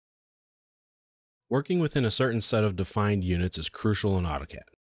Working within a certain set of defined units is crucial in AutoCAD.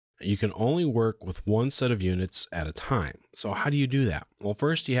 You can only work with one set of units at a time. So how do you do that? Well,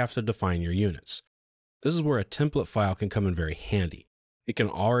 first you have to define your units. This is where a template file can come in very handy. It can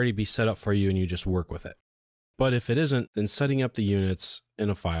already be set up for you and you just work with it. But if it isn't, then setting up the units in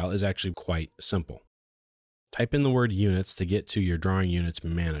a file is actually quite simple. Type in the word units to get to your drawing units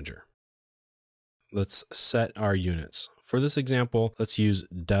manager. Let's set our units. For this example, let's use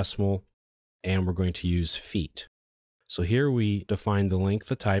decimal and we're going to use feet. So here we define the length,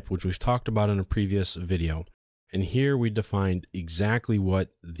 the type, which we've talked about in a previous video. And here we defined exactly what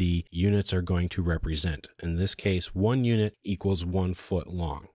the units are going to represent. In this case, 1 unit equals 1 foot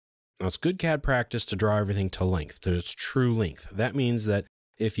long. Now it's good CAD practice to draw everything to length, to its true length. That means that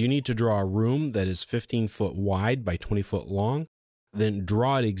if you need to draw a room that is 15 foot wide by 20 foot long, then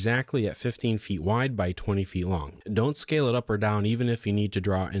draw it exactly at 15 feet wide by 20 feet long. Don't scale it up or down, even if you need to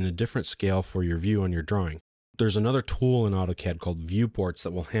draw in a different scale for your view on your drawing. There's another tool in AutoCAD called viewports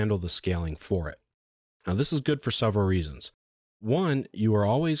that will handle the scaling for it. Now this is good for several reasons. 1, you are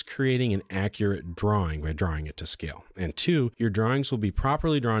always creating an accurate drawing by drawing it to scale. And 2, your drawings will be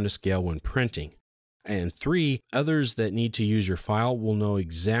properly drawn to scale when printing. And 3, others that need to use your file will know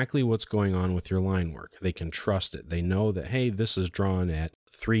exactly what's going on with your line work. They can trust it. They know that, hey, this is drawn at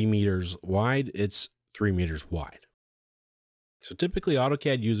 3 meters wide. It's 3 meters wide. So typically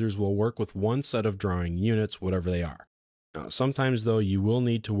AutoCAD users will work with one set of drawing units, whatever they are. Now, sometimes though, you will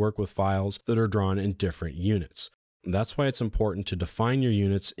need to work with files that are drawn in different units. That's why it's important to define your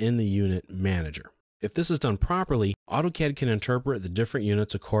units in the unit manager. If this is done properly, AutoCAD can interpret the different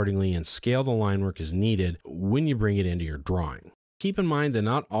units accordingly and scale the line work as needed when you bring it into your drawing. Keep in mind that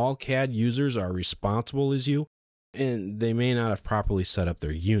not all CAD users are responsible as you, and they may not have properly set up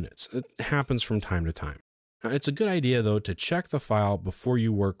their units. It happens from time to time. Now, it's a good idea, though, to check the file before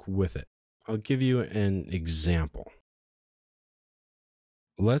you work with it. I'll give you an example.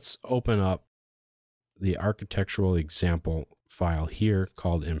 Let's open up the architectural example file here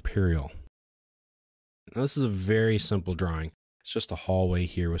called Imperial. Now, this is a very simple drawing. It's just a hallway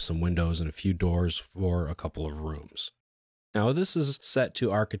here with some windows and a few doors for a couple of rooms. Now, this is set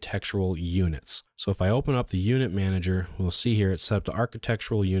to architectural units. So if I open up the unit manager, we'll see here it's set up to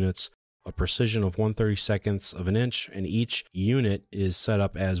architectural units, a precision of 1/32 of an inch, and each unit is set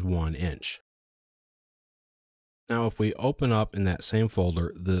up as 1 inch. Now, if we open up in that same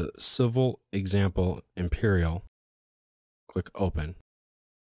folder, the Civil Example Imperial, click Open.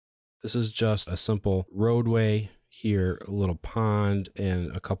 This is just a simple roadway here, a little pond,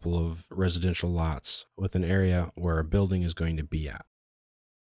 and a couple of residential lots with an area where a building is going to be at.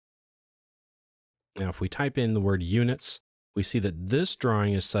 Now, if we type in the word units, we see that this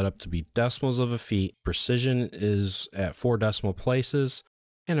drawing is set up to be decimals of a feet, precision is at 4 decimal places,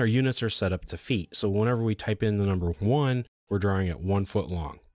 and our units are set up to feet. So whenever we type in the number 1, we're drawing at 1 foot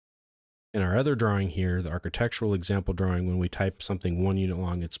long. In our other drawing here, the architectural example drawing, when we type something 1 unit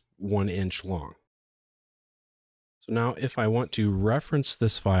long, it's 1 inch long. So now if I want to reference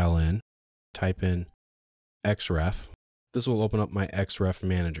this file in, type in XREF, this will open up my XREF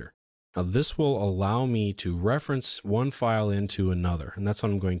manager. Now this will allow me to reference one file into another, and that's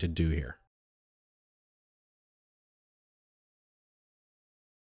what I'm going to do here.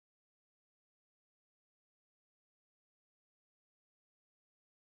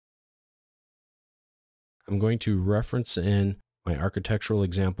 I'm going to reference in my architectural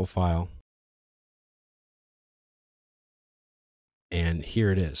example file. And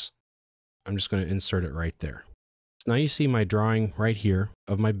here it is. I'm just going to insert it right there. So now you see my drawing right here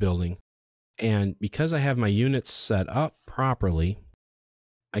of my building. And because I have my units set up properly,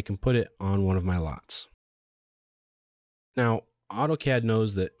 I can put it on one of my lots. Now, AutoCAD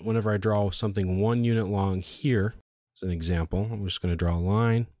knows that whenever I draw something 1 unit long here, as an example, I'm just going to draw a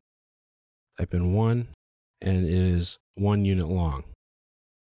line, type in 1, and it is 1 unit long.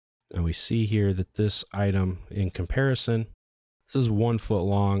 Now we see here that this item in comparison, this is 1 foot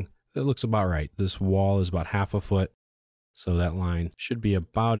long. That looks about right. This wall is about 1/2 foot. So that line should be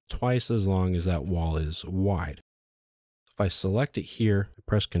about twice as long as that wall is wide. If I select it here, I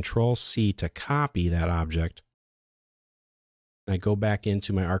press Control-C to copy that object. And I go back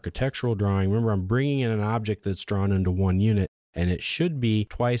into my architectural drawing. Remember, I'm bringing in an object that's drawn into 1 unit, and it should be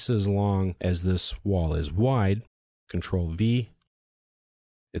twice as long as this wall is wide. Control-V.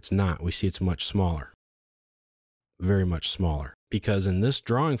 It's not. We see it's much smaller. Very much smaller. Because in this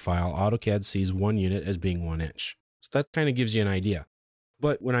drawing file, AutoCAD sees 1 unit as being 1 inch. So that kind of gives you an idea.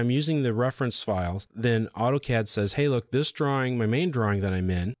 But when I'm using the reference files, then AutoCAD says, hey, look, this drawing, my main drawing that I'm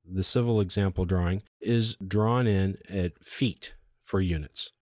in, the civil example drawing, is drawn in at feet for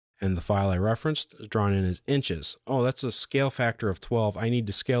units. And the file I referenced is drawn in as inches. Oh, that's a scale factor of 12. I need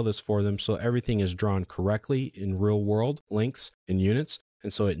to scale this for them so everything is drawn correctly in real world lengths and units.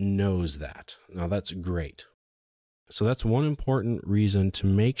 And so it knows that. Now that's great. So that's one important reason to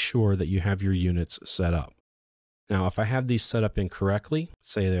make sure that you have your units set up. Now, if I have these set up incorrectly,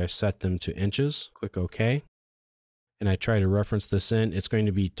 say that I set them to inches, click OK, and I try to reference this in, it's going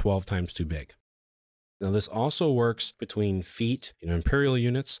to be 12 times too big. Now, this also works between feet, imperial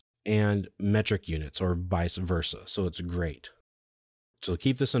units, and metric units, or vice versa. So it's great. So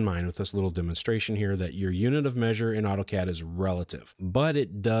keep this in mind with this little demonstration here that your unit of measure in AutoCAD is relative, but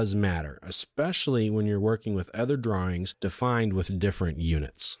it does matter, especially when you're working with other drawings defined with different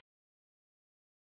units.